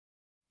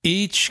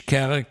Each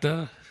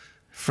character,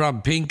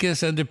 from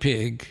Pincus and the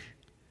pig,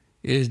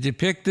 is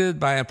depicted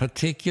by a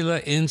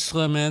particular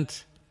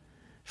instrument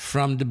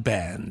from the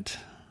band.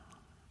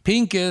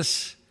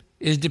 Pincus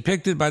is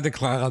depicted by the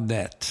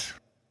clarinet.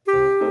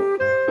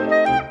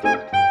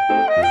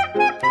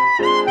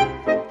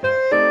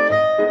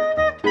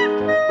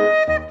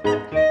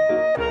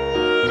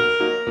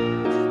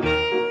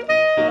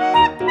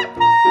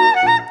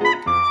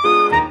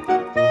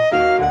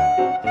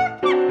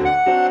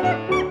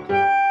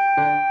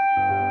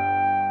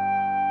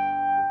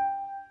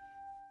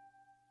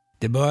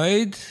 The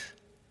boyd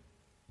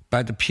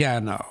by the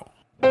piano.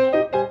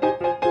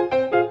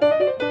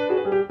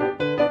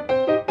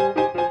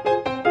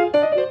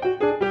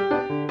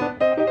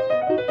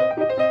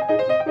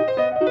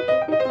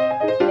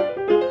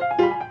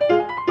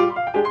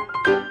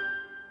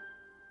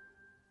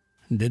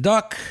 The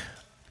duck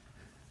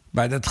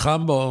by the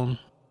trombone.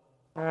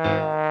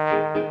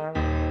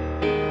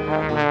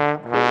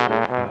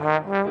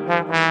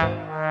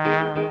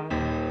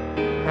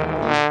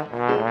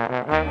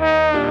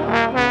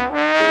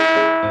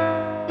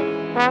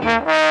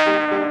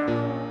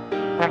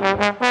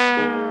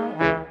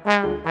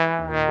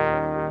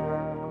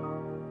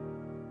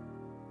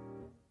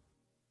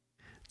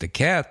 The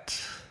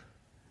cat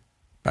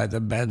by the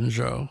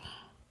banjo.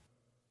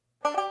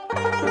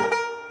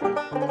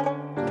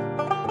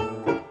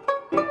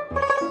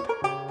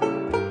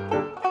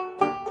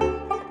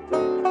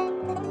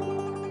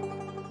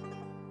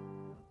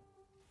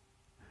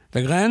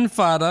 The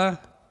grandfather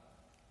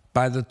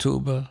by the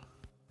tuba.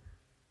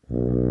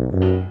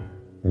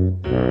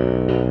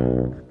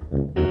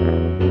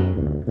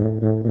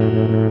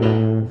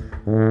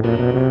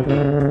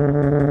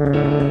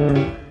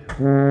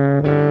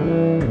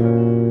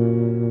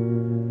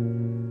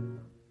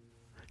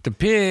 The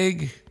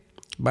pig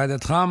by the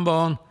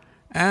trombone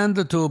and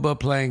the tuba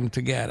playing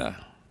together.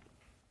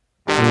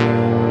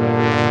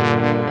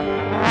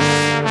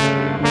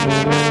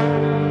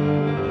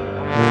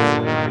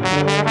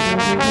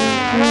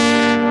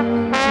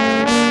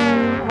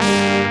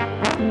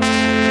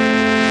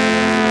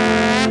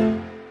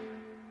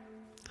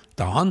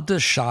 The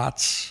hunter's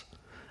shots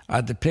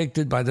are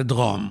depicted by the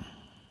drum.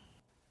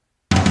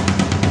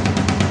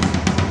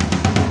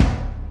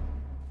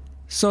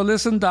 So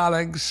listen,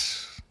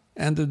 darlings,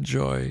 and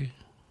enjoy.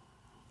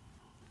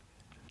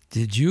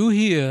 Did you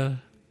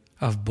hear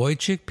of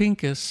Boychik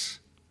Pincus?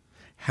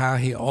 How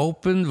he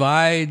opened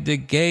wide the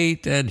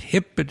gate and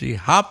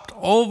hippity-hopped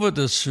over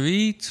the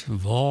sweet,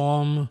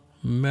 warm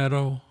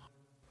meadow?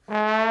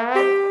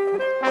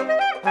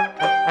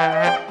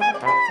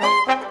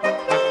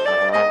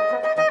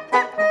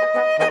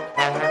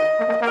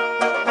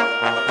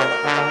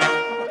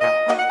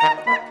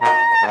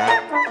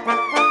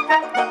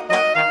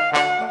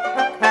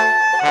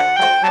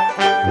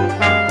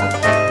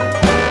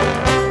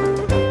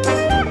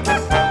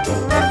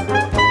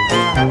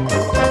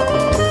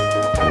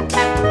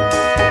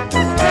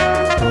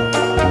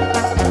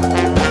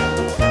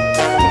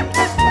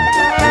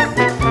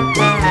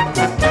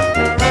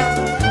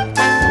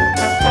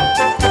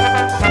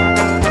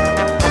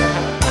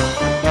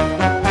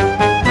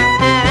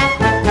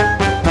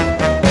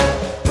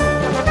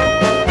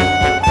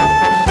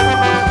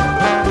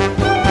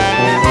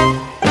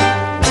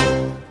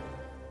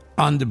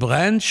 On the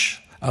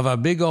branch of a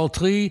big old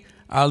tree,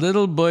 a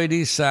little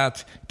birdie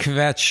sat,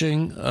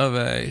 quetching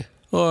away.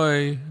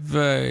 Oi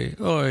vey,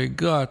 oi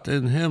Gott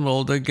in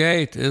Himmel, the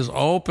gate is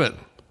open.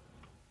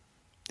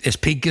 Is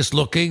Pincus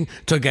looking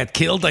to get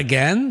killed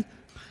again?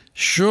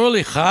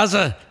 Surely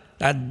Chaza,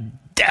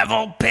 that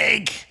devil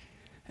pig,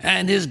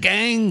 and his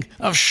gang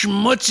of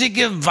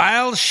schmutzige,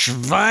 vile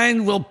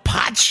Schwein will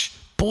patch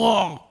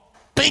poor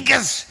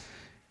Pincus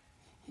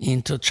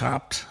into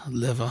chopped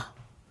liver.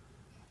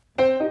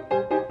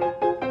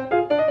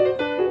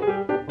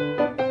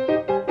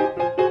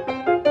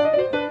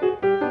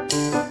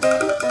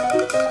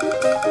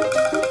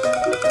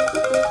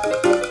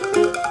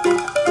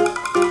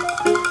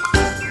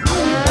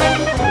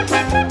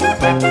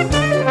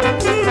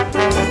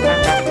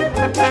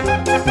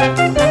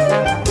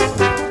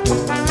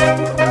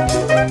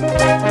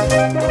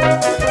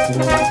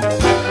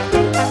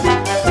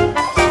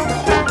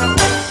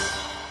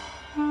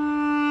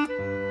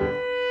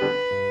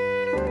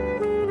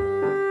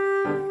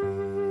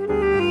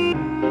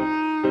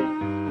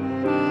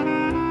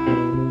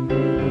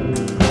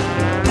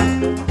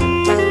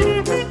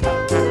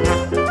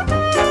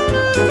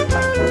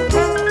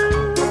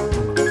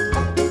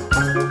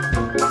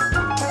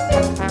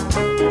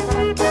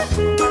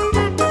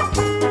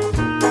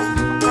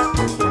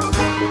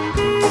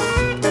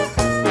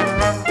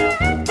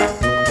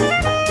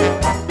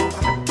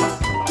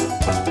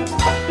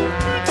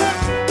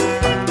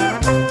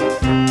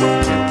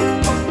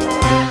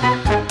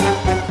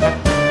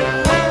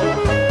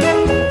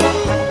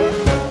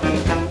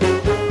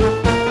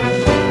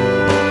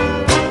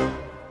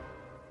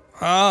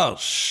 Oh,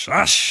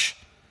 shush!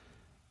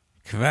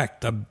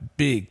 Quacked a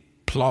big,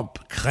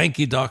 plump,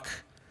 cranky duck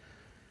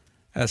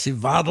as he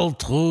waddled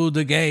through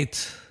the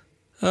gate.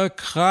 A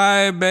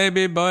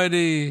crybaby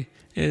birdie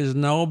is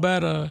no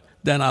better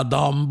than a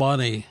dumb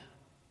bunny.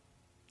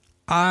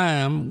 I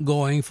am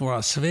going for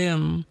a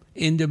swim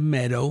in the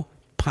meadow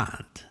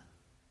pond.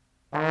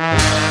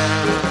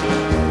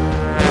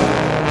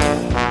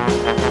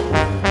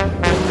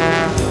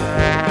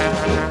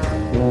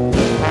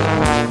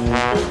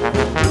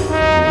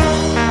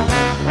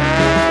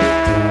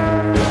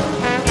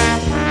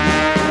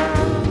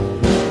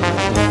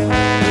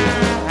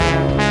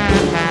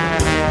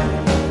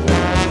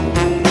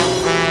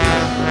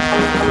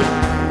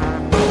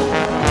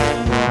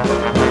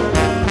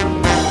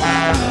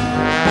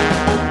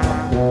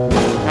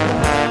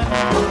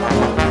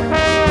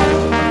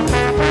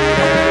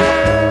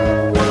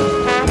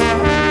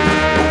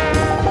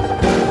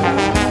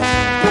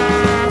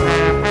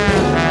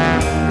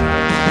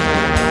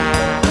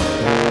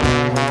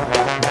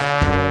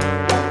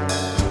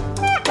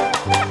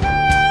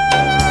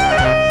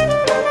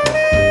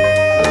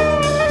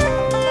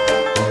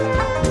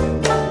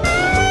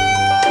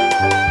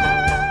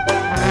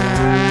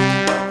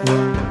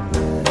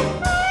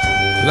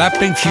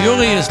 Flapping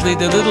furiously,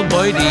 the little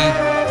birdie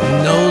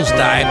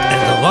nosedived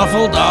and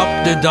ruffled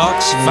up the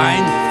duck's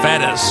fine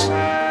feathers.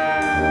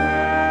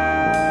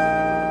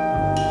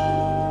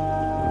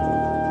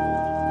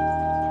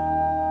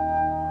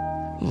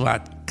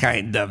 What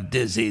kind of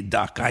dizzy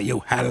duck are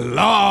you?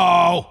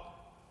 Hello!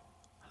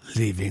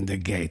 Leaving the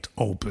gate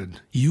open.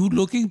 You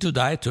looking to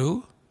die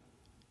too?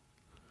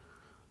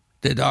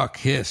 The duck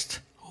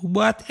hissed,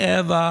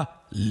 "Whatever,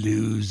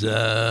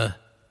 loser."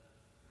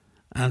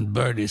 And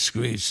Birdie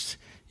screeched,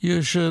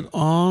 "You should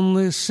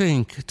only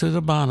sink to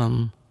the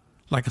bottom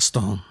like a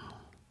stone."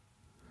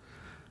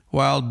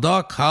 While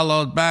Duck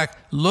hollowed back,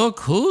 "Look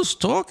who's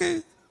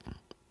talking.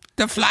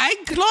 The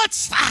flying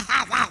klutz!"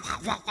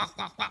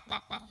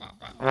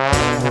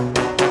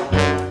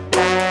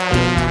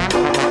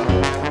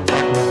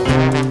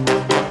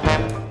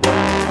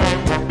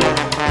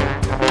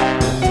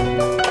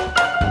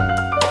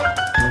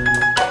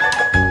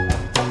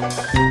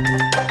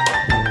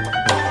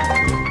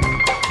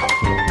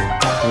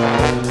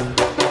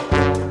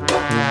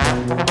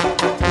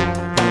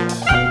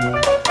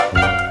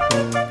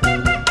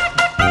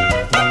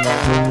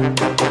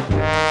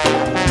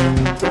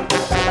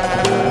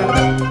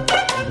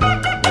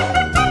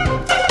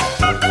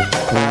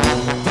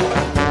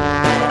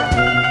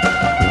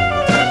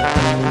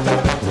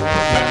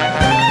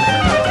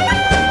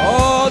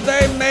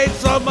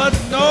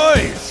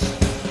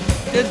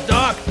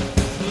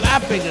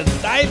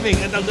 And diving,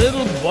 and a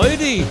little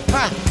birdie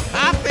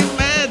hopping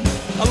mad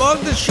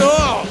along the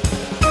shore.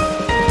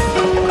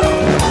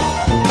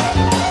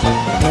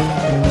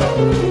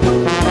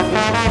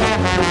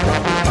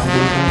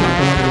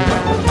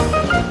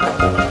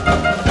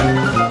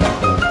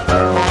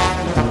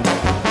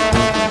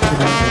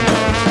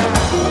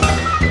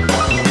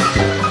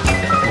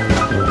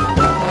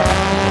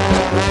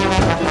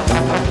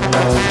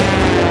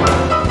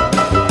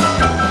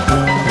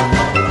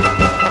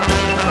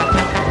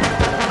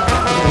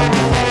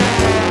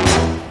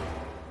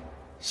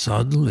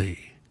 Suddenly,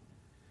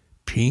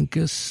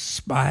 Pincus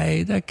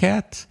spied a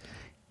cat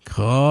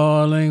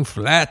crawling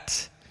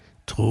flat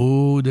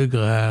through the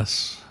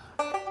grass.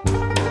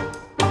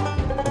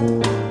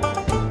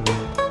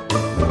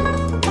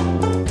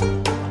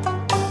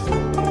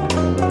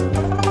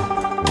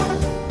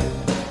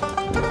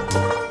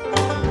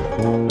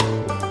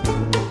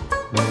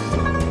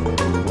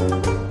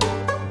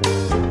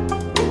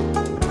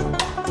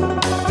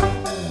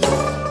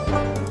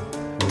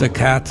 The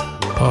cat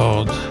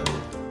pawed.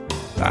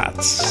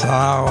 That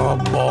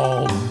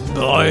sour-balled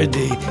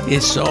birdie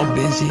is so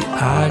busy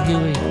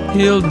arguing,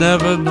 he'll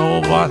never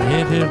know what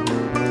hit him.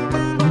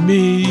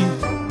 Me.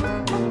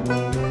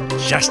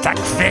 Just a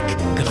quick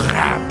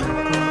grab.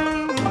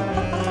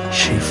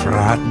 She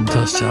flattened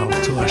herself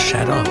to a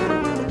shadow,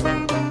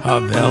 her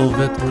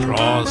velvet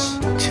claws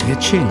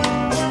twitching.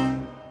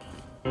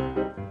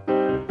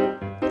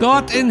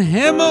 "God in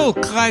Himmel!"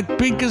 cried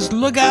Pincus,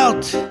 "look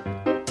out!"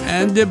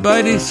 And the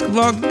birdie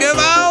squawked,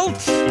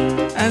 "Gewalt!"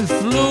 and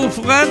flew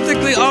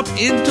frantically up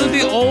into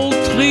the old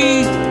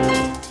tree.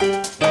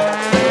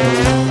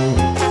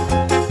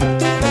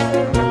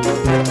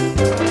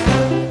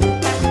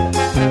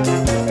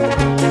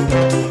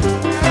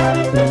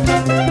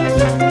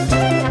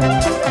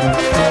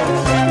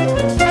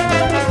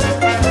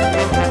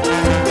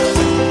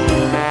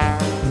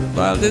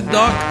 While the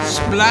dog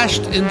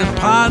splashed in the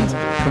pond,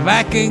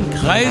 quacking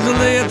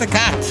crazily at the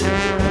cat.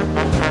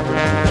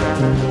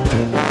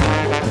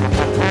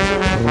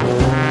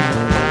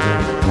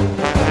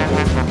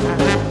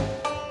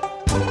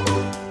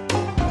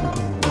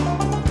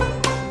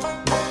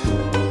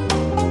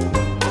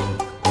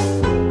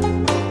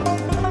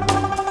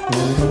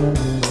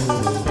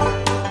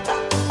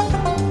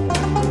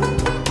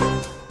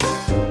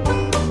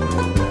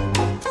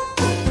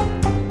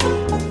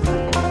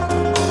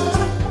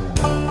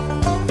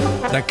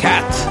 The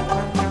cat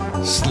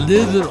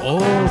slithered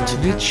all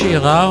twitchy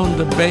around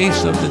the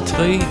base of the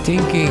tree,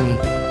 thinking,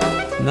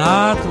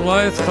 Not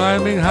worth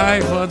climbing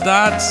high for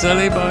that,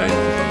 silly boy.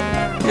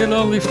 You'll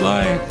only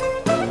fly.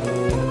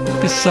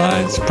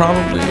 Besides,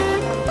 probably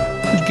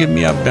it'll give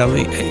me a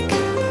belly ache.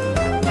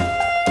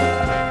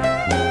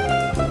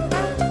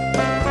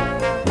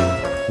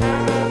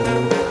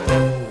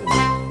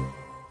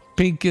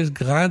 Pincus'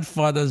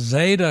 grandfather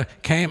Zeta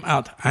came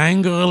out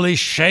angrily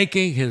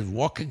shaking his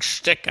walking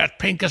stick at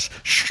Pincus.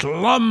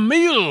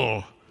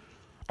 Schlemiel!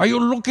 Are you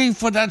looking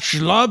for that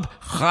schlub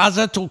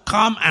Chaza to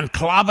come and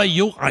clobber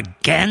you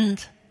again?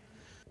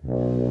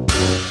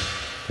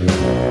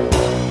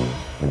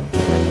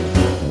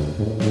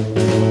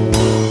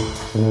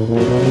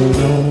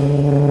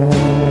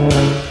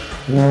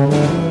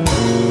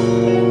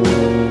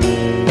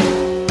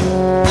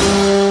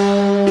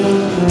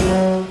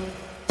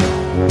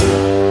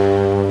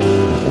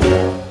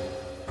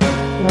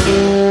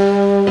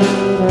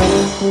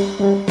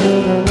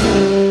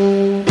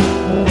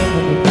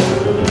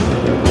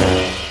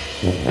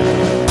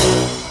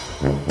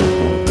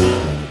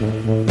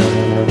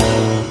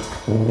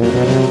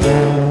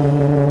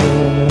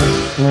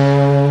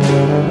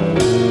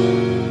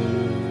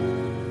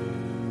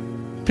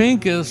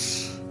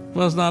 Pincus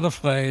was not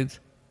afraid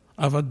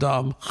of a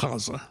dumb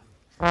chaza.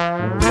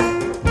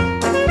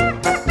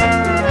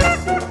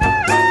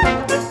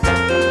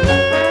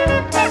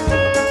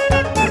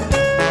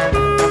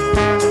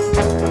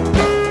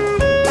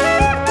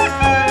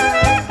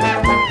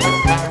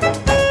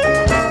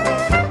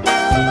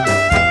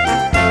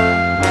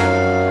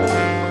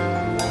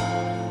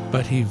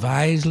 But he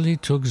wisely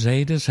took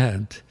Zeta's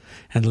hand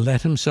and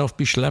let himself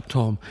be schlepped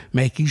home,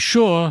 making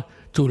sure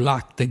to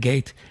lock the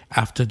gate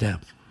after them.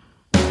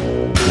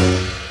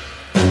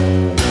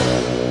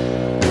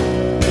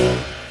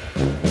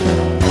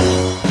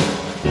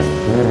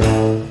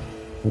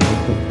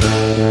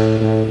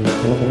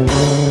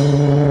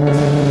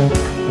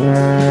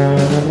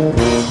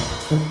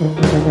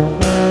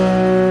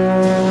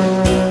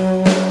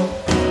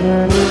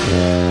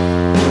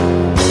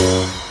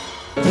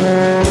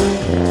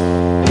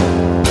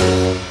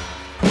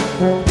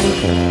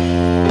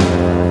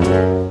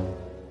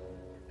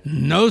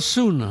 No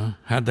sooner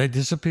had they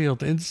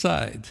disappeared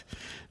inside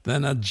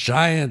than a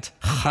giant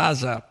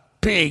chaza,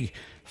 big,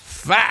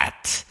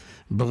 fat,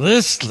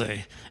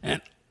 bristly,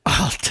 and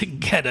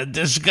altogether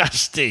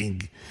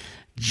disgusting,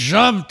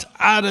 jumped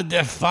out of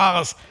their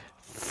forest.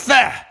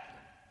 Fah!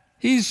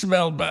 He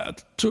smelled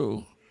bad,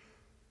 too.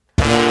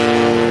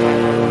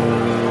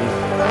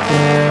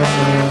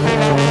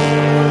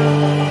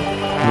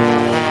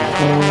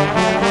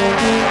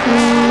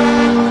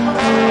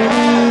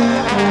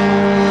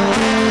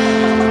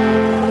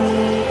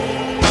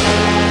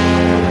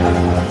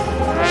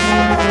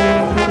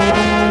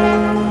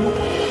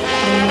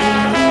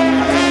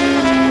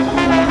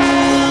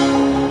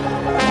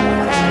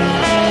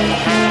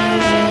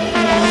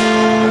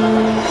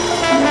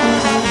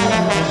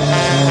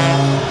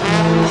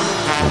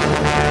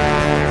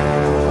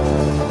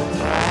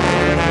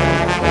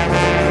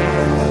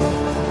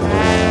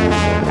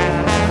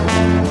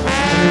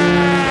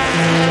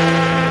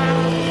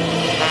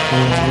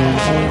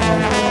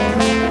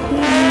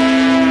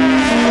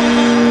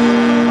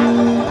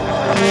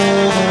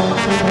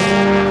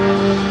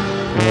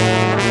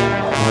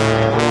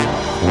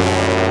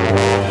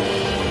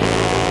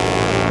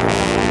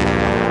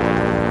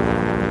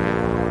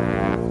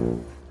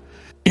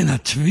 In a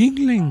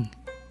twinkling,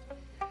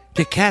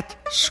 the cat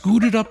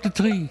scooted up the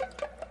tree.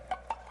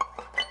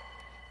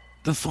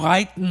 The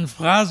frightened,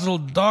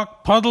 frazzled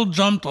dog Puddle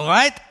jumped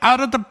right out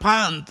of the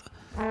pond.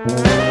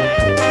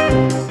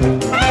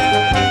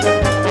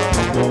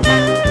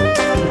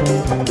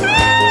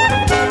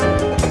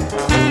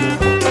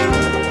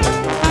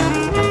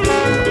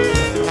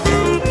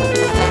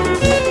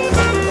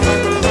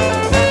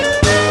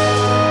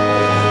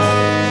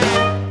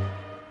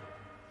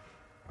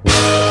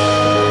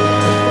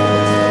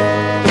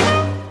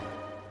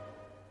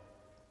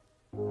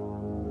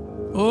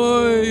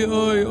 Oi,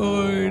 oi,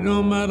 oi,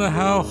 no matter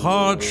how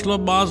hard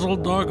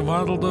Schlemazel dog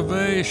waddled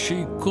away,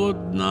 she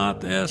could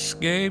not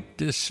escape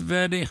this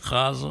very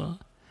chaza,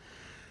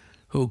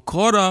 who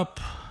caught up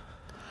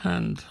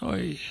and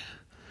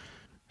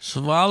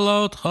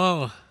swallowed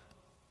her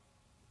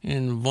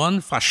in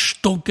one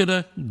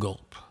verstunkene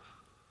gulp.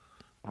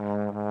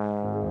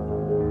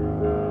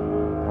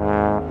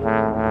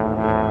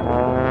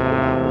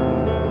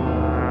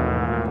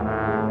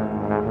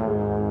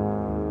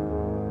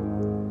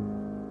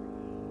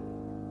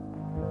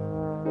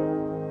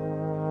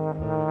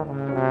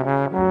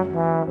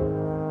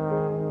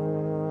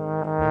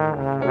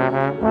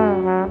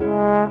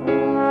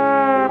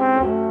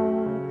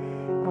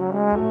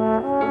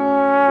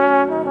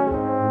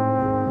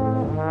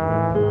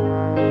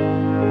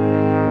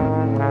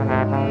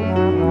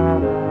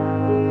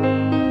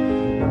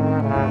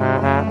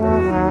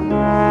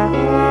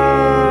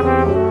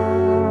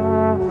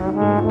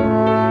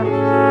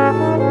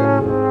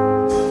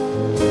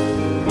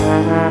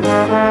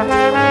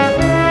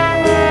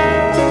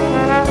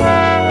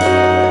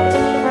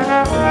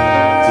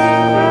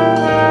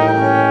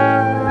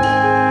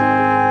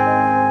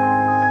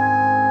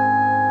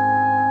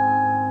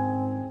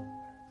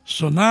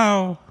 For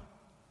now,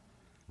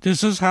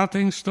 this is how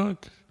things stood.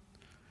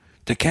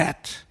 The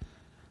cat,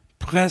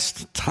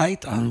 pressed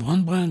tight on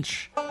one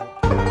branch,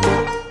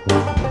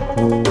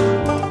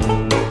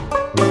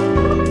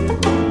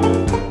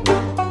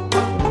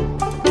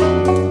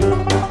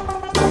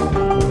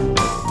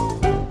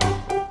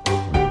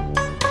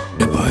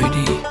 the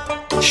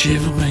body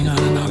shivering on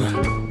another.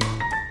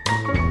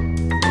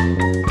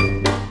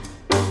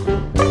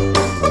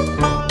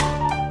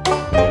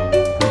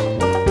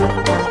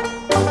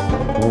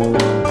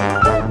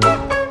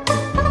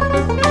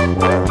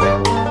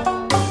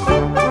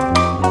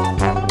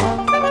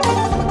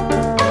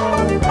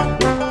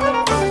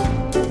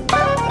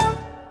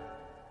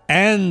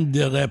 And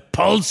the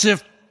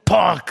repulsive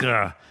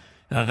porker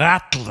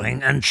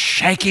rattling and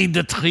shaking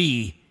the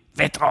tree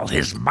with all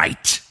his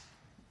might.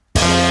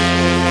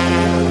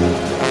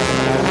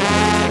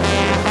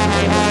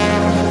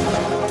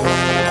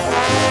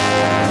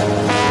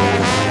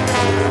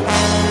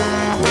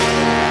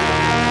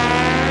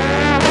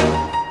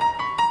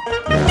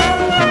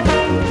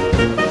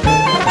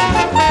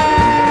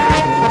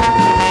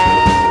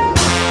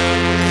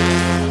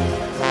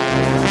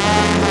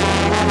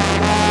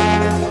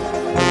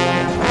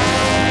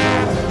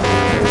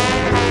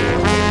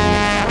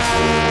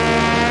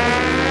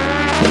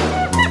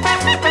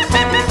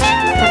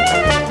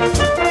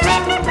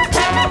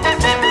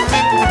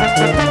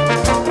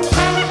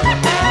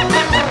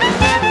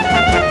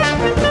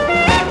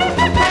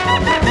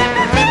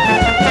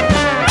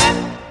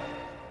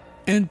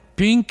 And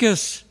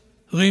Pincus,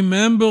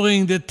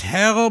 remembering the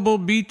terrible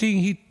beating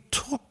he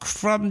took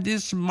from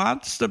this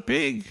monster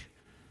pig,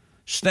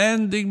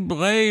 standing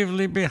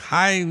bravely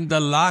behind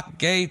the locked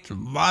gate,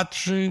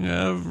 watching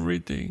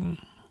everything.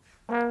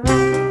 He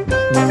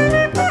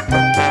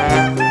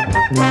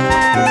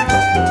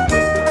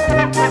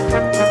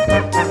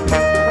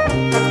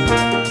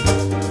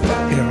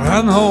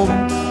ran home,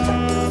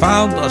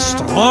 found a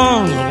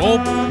strong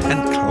rope,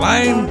 and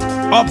climbed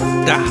up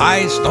the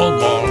high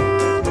stone wall.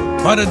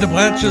 But the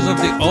branches of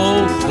the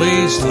old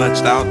tree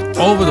stretched out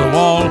over the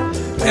wall.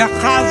 A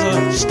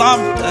chazer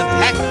stomped and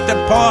hacked the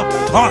poor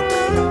trunk.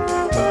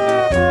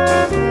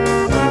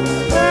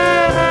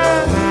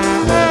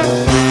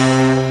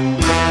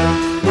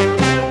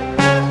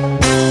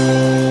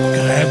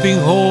 Grabbing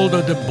hold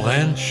of the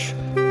branch,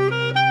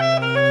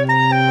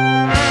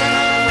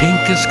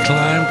 Pincus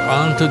climbed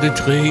onto the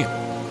tree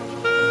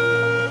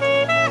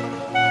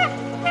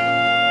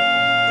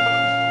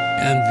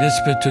and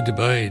whispered to the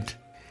bird,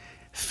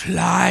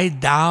 "Fly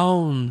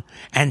down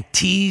and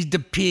tease the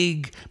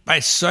pig by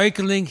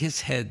circling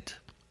his head.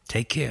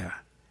 Take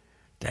care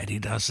that he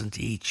doesn't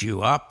eat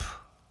you up."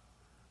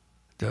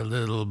 The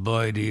little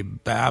birdie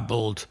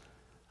babbled,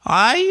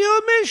 "Are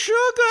you me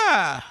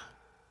sugar?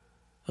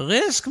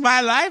 Risk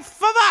my life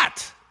for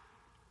what?"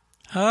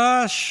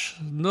 "Hush,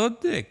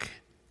 Nudnik,"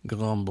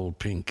 grumbled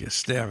Pincus,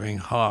 staring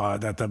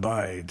hard at the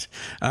bird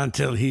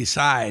until he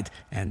sighed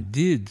and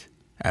did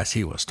as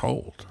he was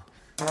told.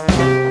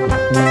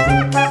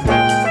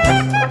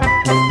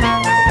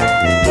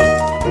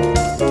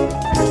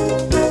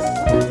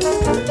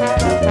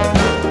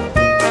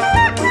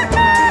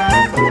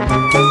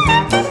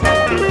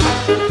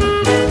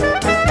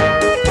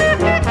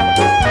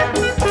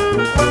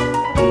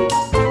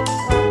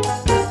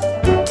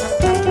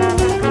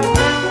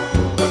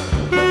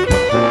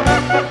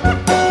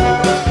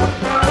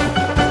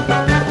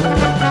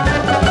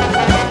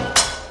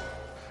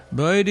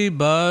 Birdie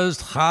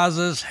buzzed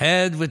Chazer's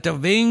head with the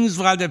wings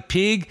while the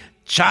pig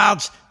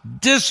charged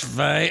this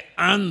way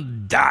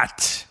and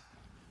that.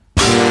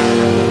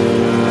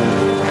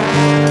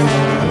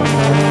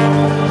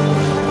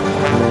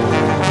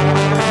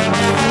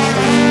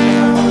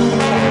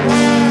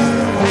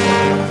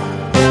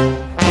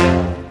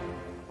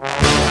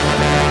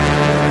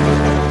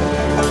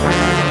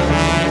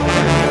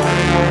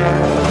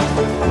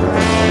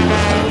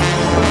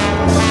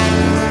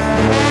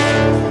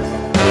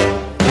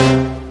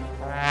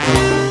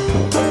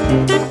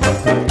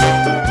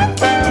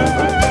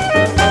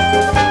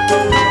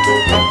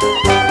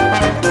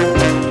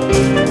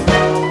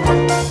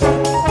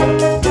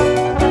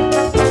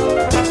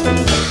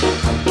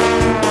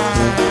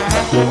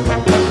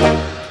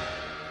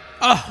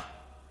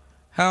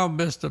 How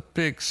Mr.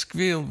 Pig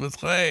squealed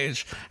with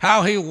rage.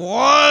 How he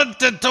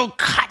wanted to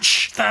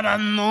catch that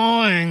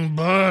annoying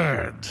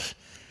bird.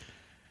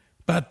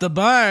 But the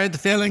bird,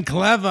 feeling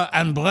clever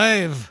and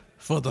brave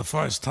for the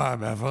first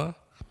time ever,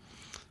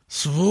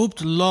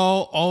 swooped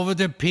low over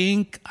the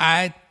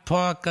pink-eyed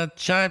porker,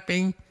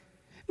 chirping,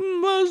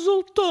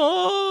 "Mazel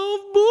tov,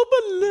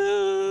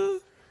 boobala."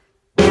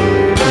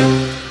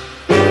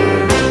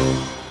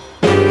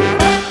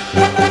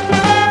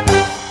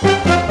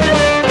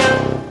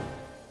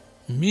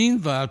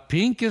 Meanwhile,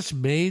 Pincus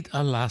made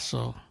a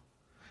lasso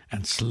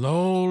and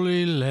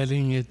slowly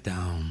letting it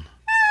down.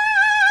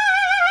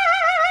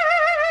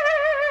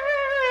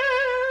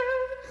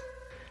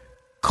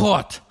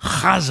 Caught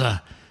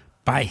Chazer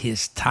by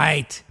his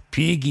tight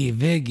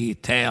piggy-wiggy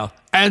tail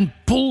and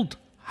pulled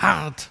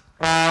hard.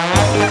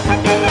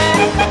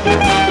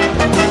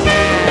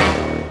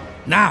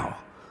 Now,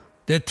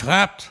 the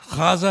trapped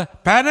Chaza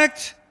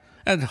panicked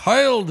and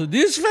howled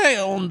this way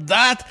and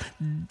that,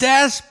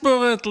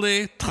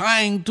 desperately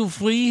trying to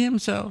free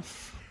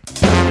himself.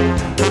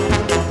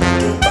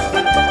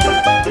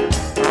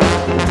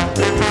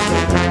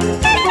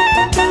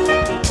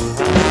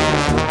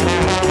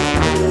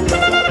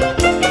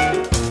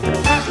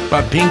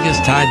 But Pincus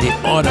tied the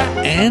other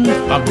end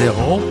of the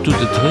rope to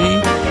the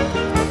tree,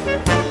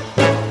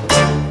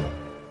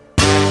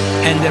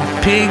 and the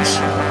pigs,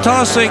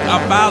 tossing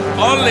about,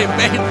 only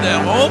made the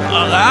rope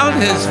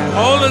around his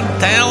swollen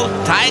tail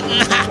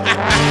tighten.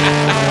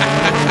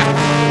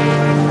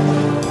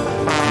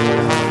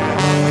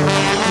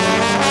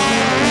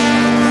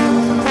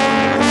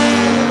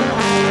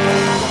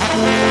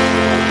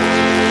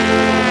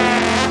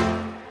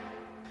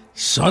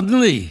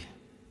 Suddenly,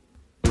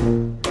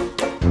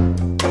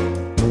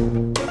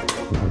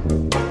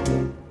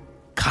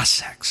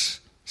 Cossacks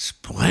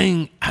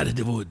sprang out of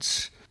the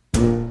woods,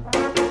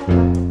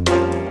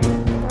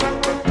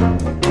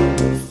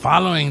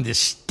 following the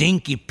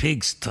stinky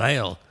pig's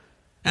trail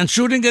and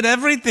shooting at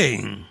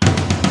everything.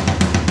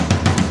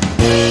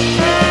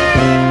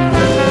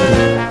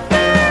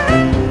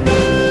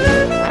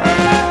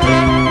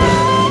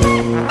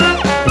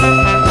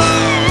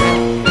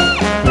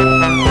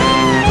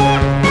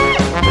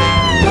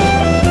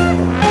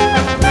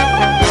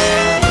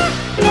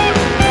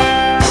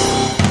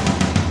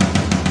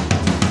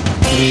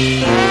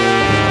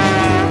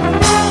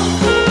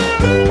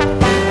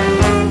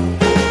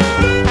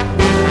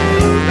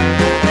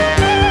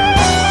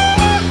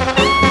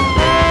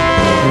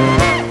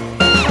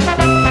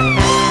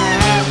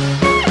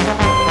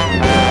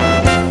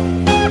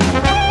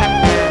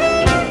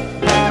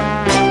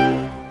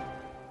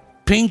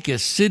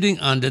 Pincus, sitting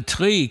on the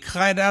tree,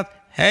 cried out,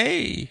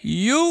 "Hey,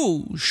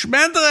 you,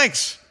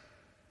 Schmendrix!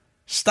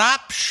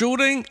 Stop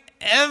shooting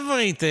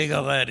everything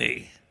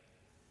already.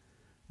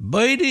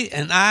 Brady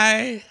and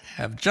I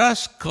have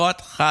just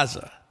caught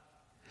Chaza,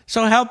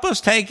 so help us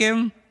take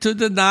him to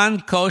the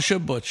non-kosher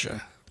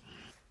butcher."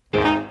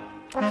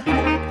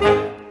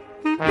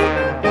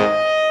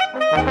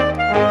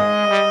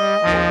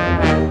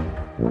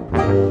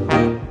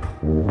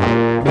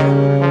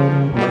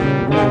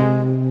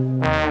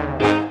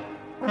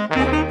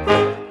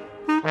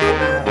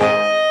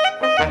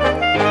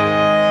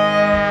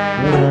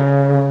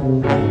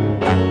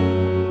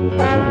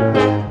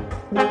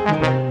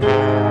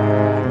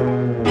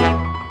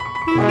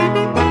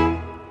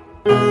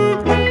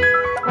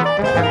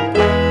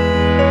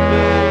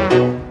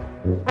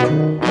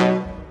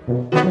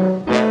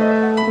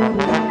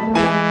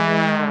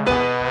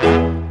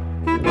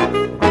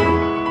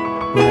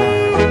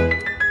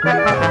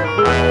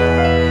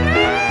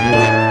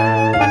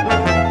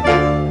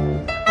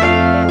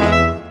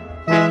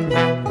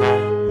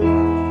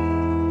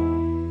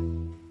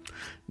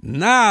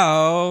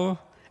 Now,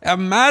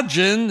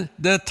 imagine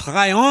the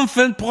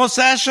triumphant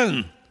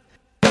procession.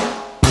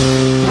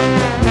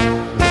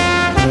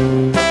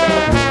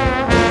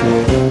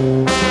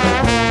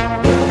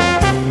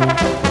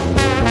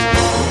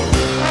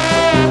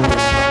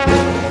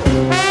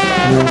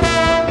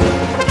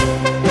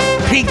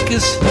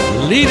 Pincus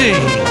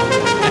leading.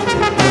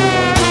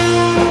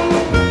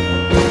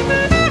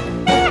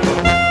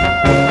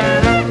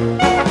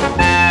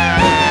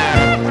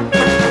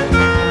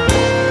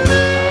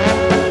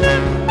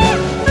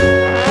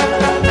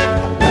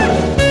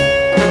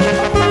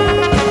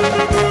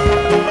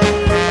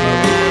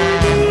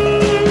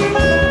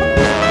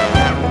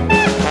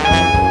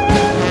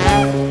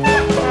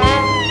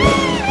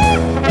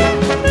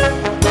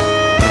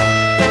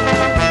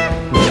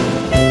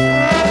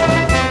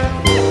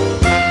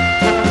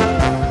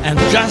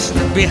 Just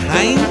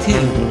behind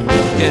him,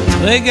 the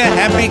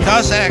trigger-happy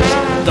Cossacks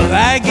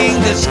dragging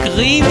the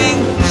screaming,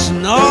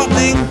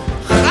 snorting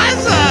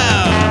Chaza.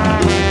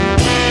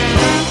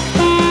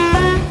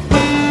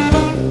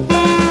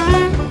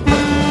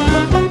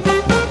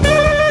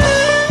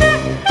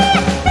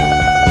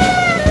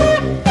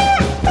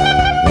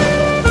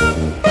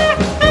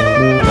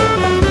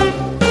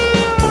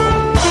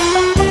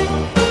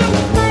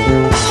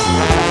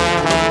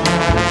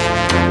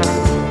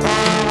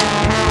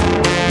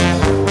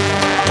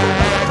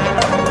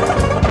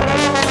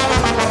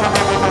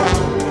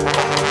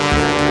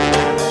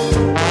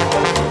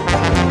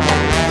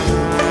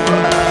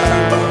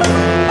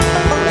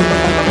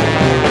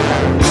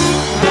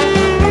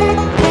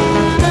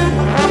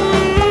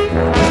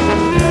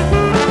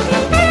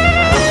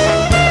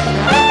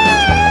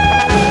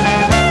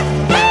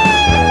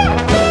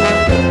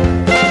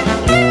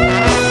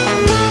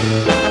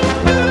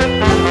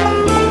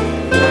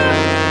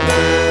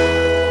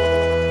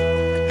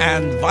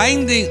 And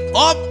winding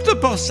up the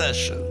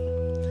procession,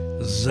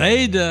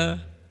 Zayda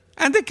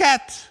and the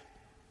cat.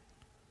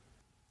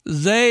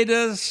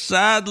 Zayda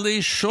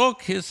sadly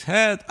shook his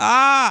head.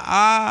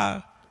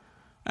 And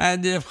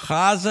if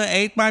Chaza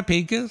ate my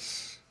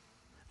Pincus,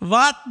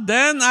 what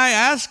then, I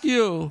ask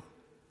you?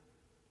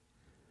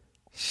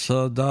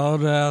 So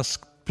don't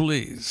ask,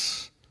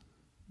 please,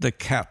 the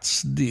cat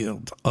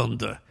sneered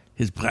under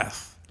his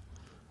breath.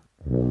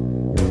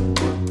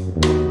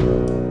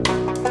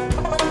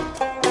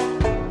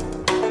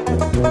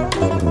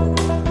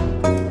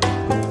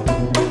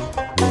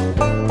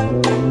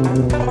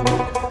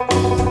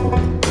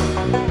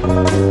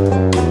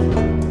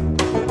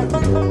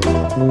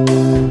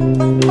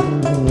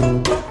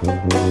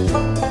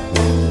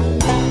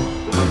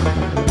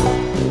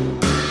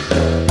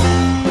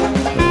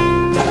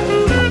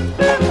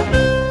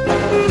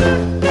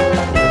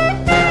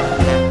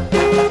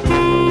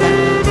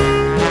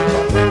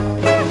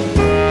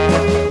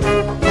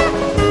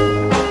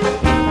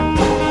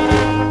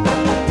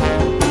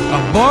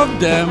 Above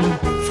them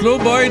flew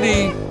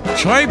Boydie,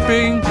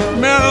 chirping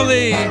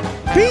merrily.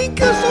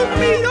 Pincus of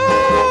me,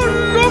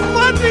 oh, look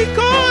what we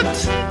got!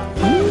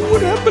 Who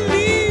would have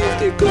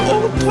believed it could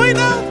all turn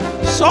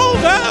out so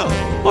well?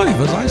 Why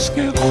was I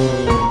scared?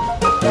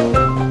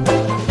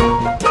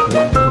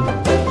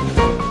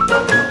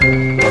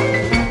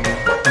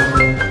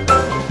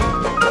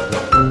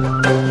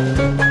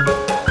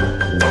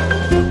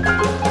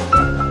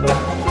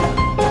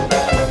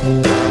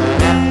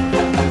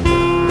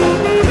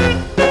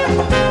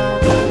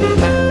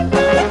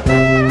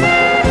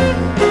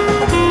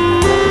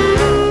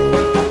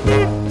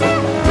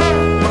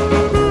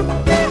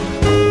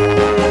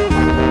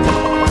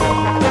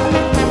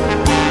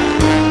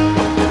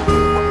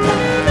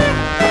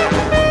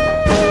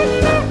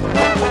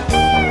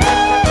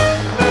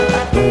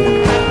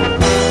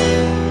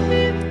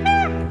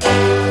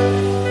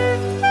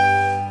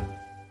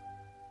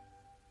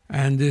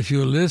 And if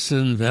you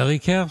listen very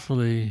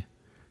carefully,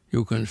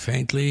 you can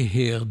faintly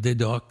hear the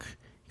duck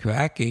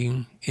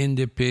quacking in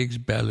the pig's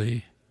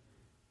belly.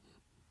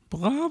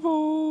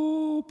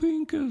 Bravo,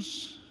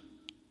 Pincus!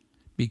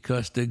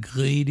 Because the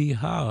greedy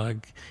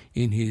hog,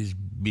 in his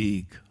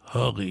big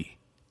hurry,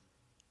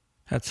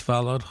 had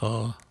swallowed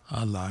her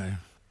alive.